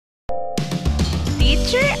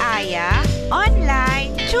Teacher Aya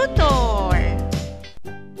Online Tutor.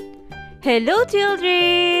 Hello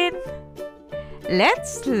children!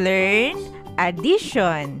 Let's learn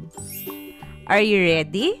addition. Are you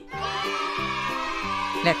ready?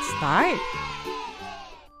 Let's start.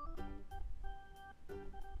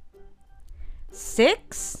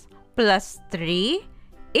 6 plus 3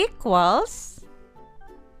 equals.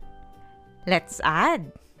 Let's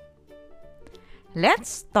add. Let's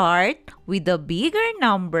start with the bigger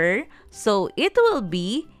number so it will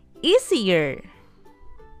be easier.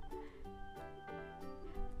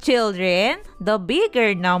 Children, the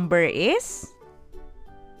bigger number is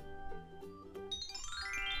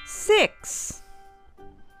 6.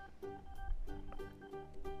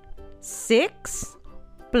 6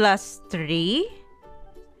 plus 3.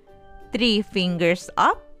 3 fingers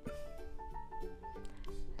up.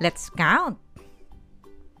 Let's count.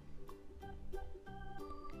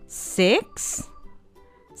 6,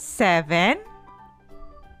 7,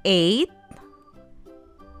 8,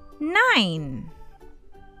 9.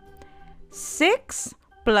 6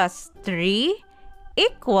 plus 3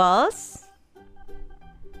 equals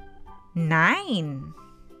 9.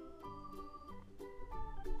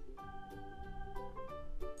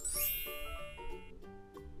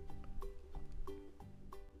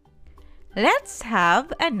 Let's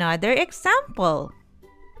have another example.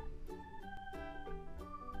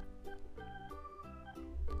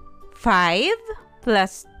 5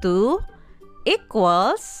 plus 2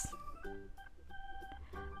 equals.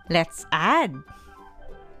 Let's add.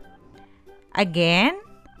 Again,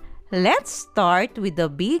 let's start with the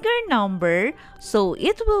bigger number so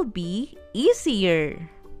it will be easier.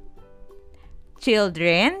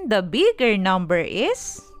 Children, the bigger number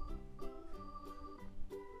is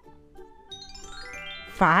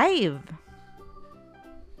 5.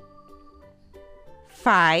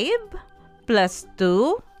 5 plus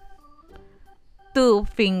 2. 2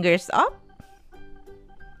 fingers up.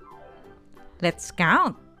 Let's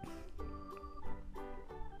count.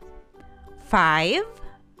 5,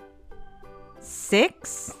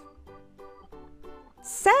 6,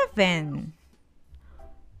 7.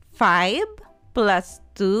 5 plus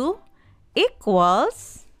 2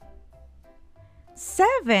 equals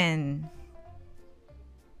 7.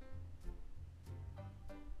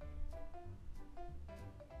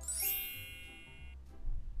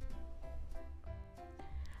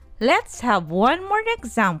 Let's have one more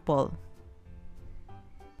example.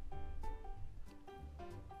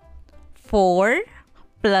 4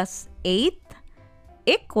 plus 8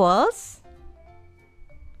 equals.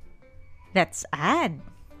 Let's add.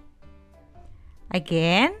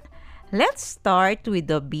 Again, let's start with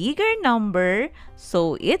the bigger number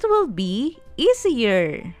so it will be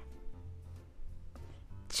easier.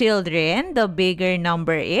 Children, the bigger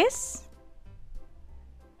number is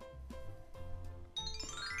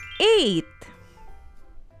 8.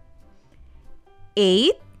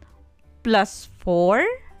 8 plus 4.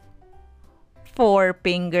 4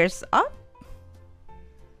 fingers up.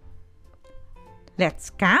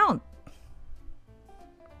 Let's count.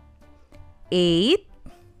 8,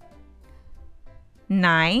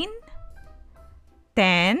 9,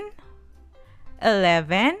 10,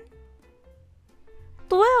 11,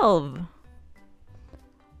 12.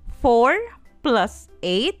 4 plus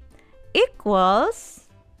 8 equals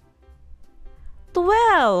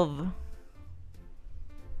 12.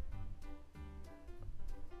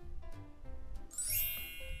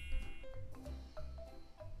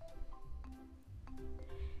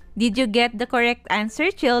 Did you get the correct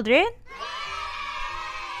answer, children?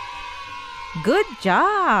 Good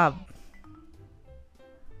job!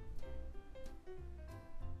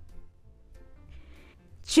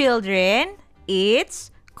 Children,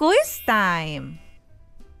 it's quiz time.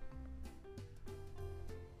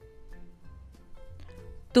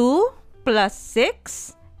 2 plus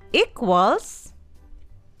 6 equals.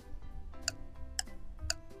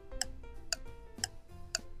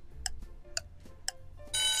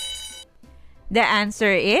 The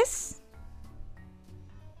answer is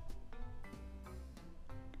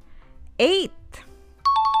 8.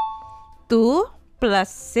 2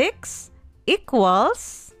 plus 6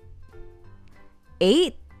 equals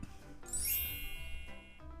 8.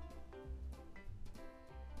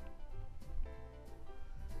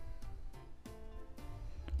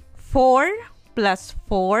 Four plus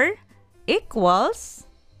 4 equals.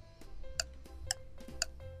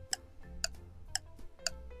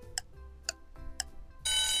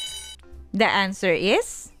 The answer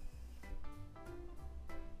is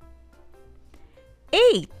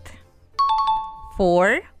 8.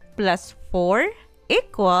 4 plus 4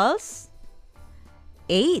 equals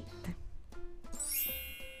 8.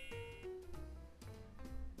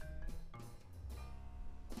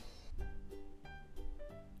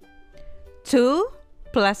 2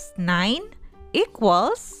 plus 9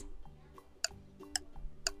 equals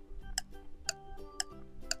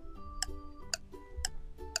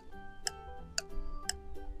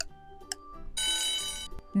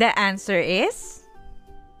the answer is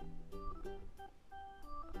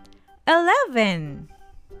 11.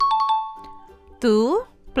 2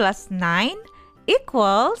 plus 9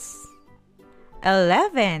 equals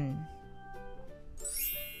 11.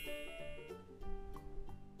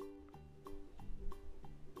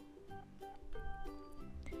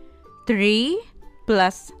 3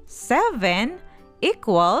 plus 7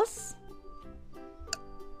 equals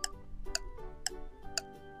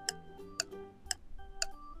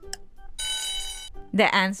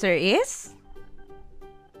the answer is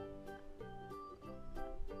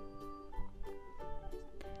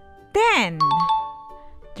 10.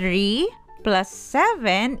 3 plus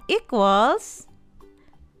 7 equals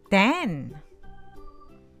 10.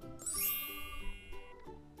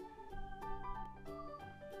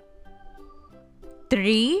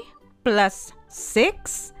 3 plus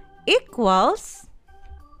 6 equals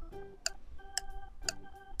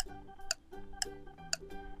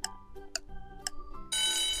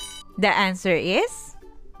the answer is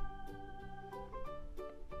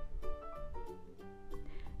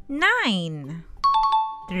 9.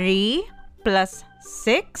 3 plus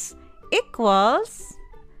 6 equals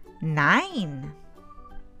 9.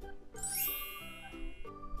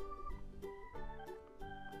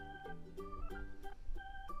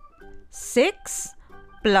 6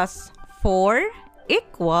 plus 4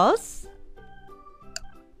 equals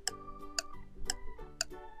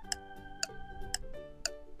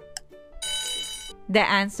the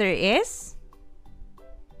answer is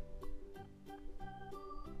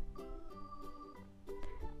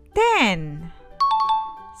 10.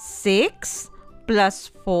 6 plus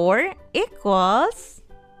 4 equals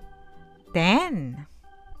 10.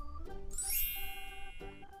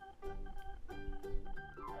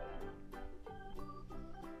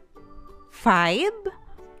 5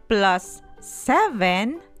 plus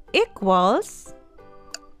 7 equals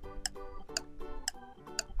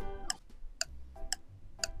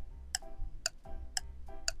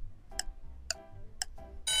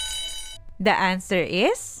the answer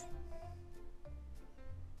is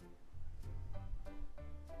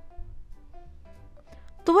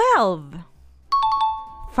 12.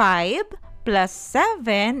 5 plus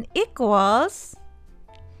 7 equals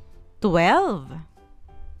 12.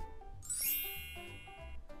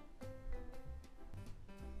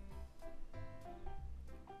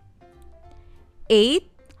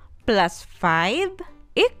 8 plus 5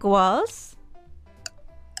 equals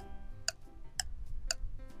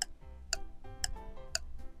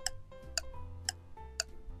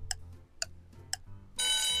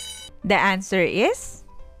the answer is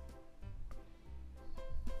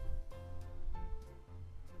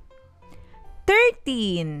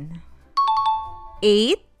 13.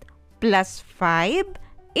 8 plus 5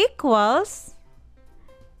 equals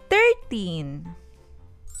 13.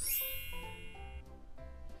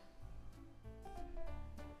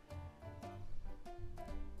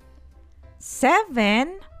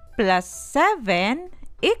 7 plus 7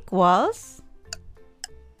 equals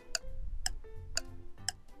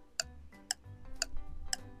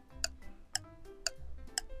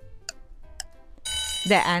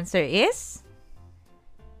the answer is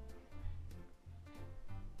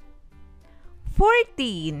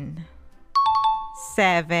 14.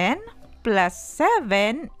 7 plus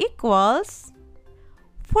 7 equals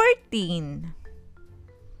 14.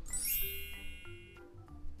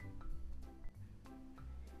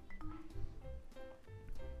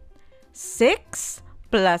 6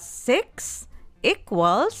 plus 6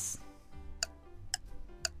 equals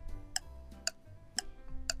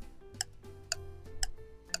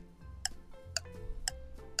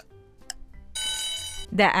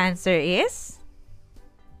the answer is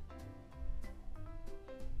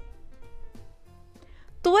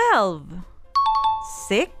 12.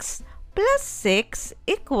 6 plus 6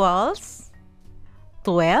 equals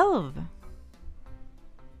 12.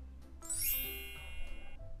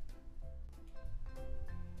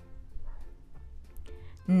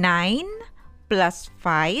 9 plus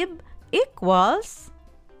 5 equals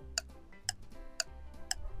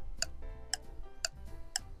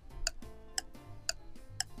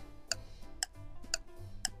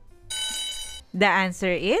the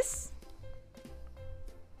answer is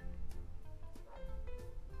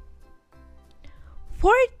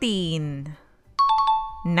 14.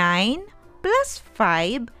 9 plus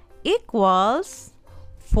 5 equals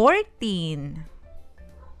 14.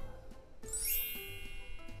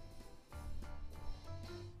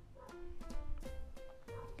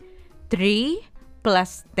 3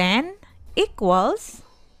 plus 10 equals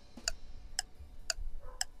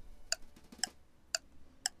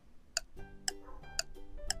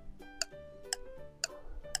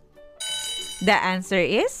the answer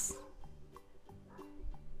is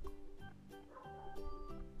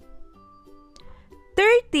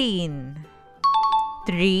 13.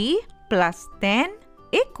 3 plus 10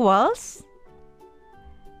 equals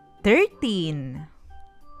 13.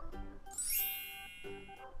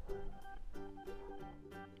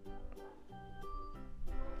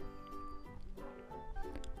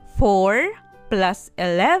 4 plus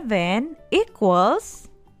 11 equals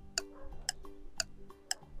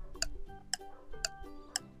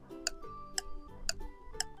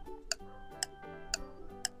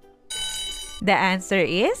the answer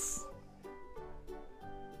is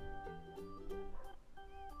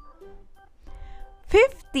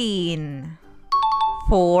 15.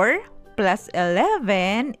 4 plus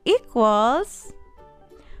 11 equals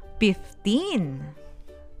 15.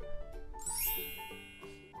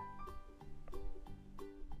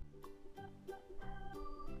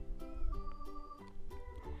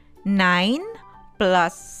 9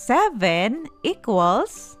 plus 7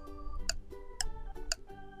 equals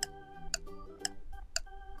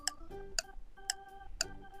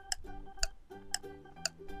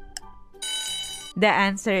the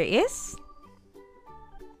answer is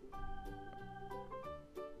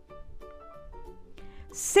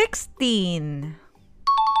 16.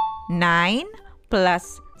 9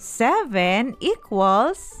 plus 7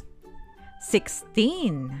 equals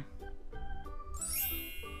 16.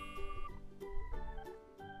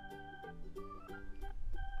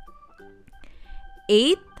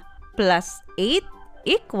 8 plus 8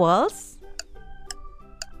 equals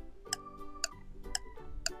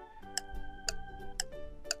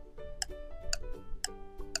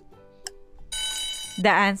the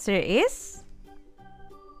answer is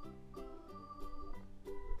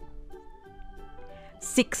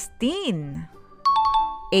 16.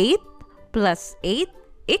 8 plus 8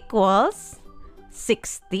 equals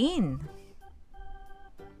 16.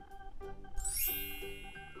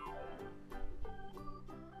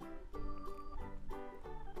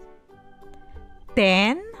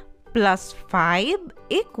 10 plus 5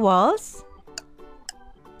 equals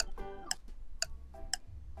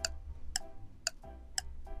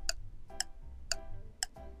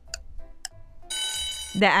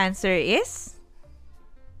the answer is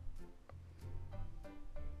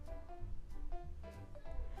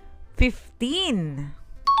 15.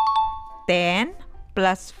 10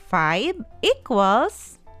 plus 5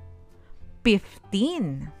 equals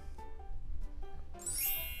 15.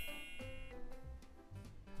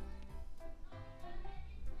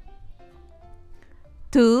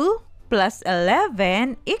 2 plus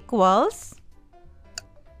 11 equals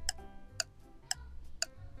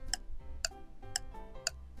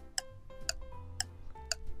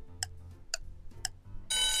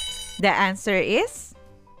the answer is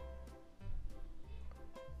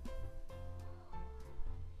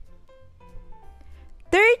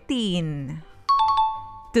 13.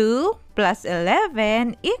 2 plus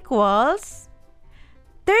 11 equals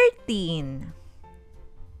 13.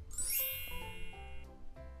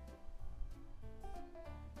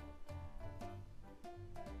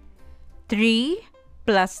 3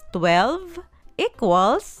 plus 12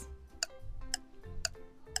 equals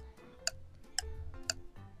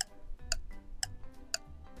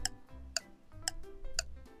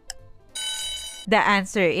the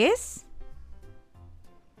answer is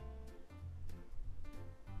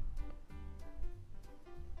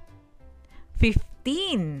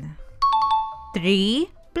 15. 3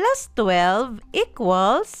 plus 12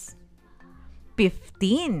 equals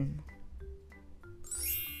 15.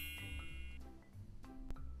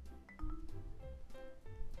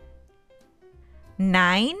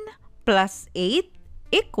 9 plus 8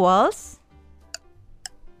 equals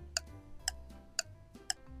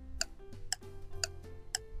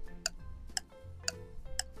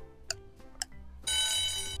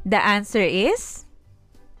the answer is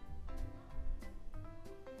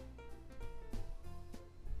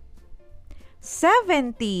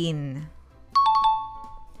 17.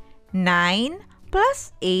 9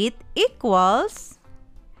 plus 8 equals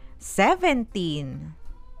 17.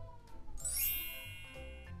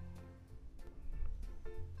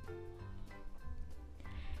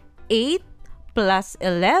 8 plus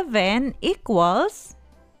 11 equals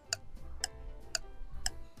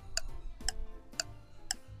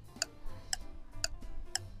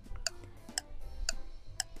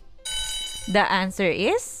The answer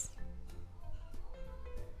is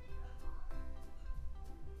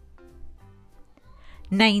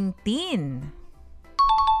 19.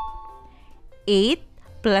 8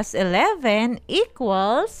 plus 11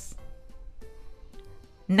 equals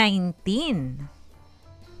 19.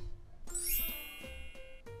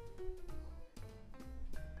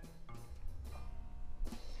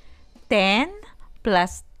 10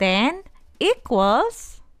 plus 10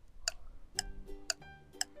 equals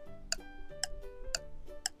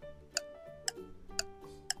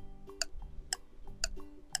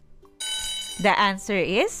the answer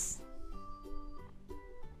is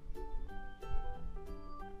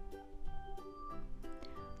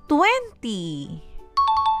 20.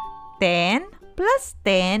 10 plus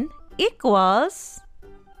 10 equals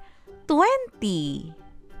 20.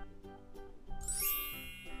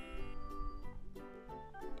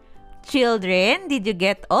 Children, did you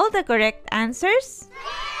get all the correct answers?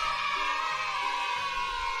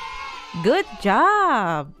 Good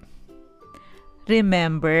job!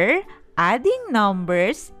 Remember, adding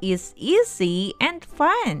numbers is easy and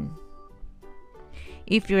fun.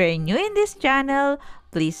 If you are new in this channel,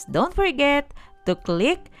 please don't forget to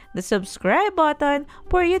click the subscribe button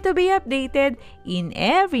for you to be updated in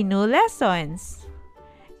every new lessons.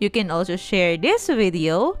 You can also share this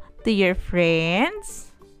video to your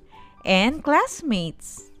friends and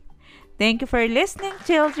classmates. Thank you for listening,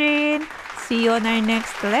 children. See you on our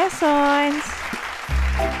next lessons.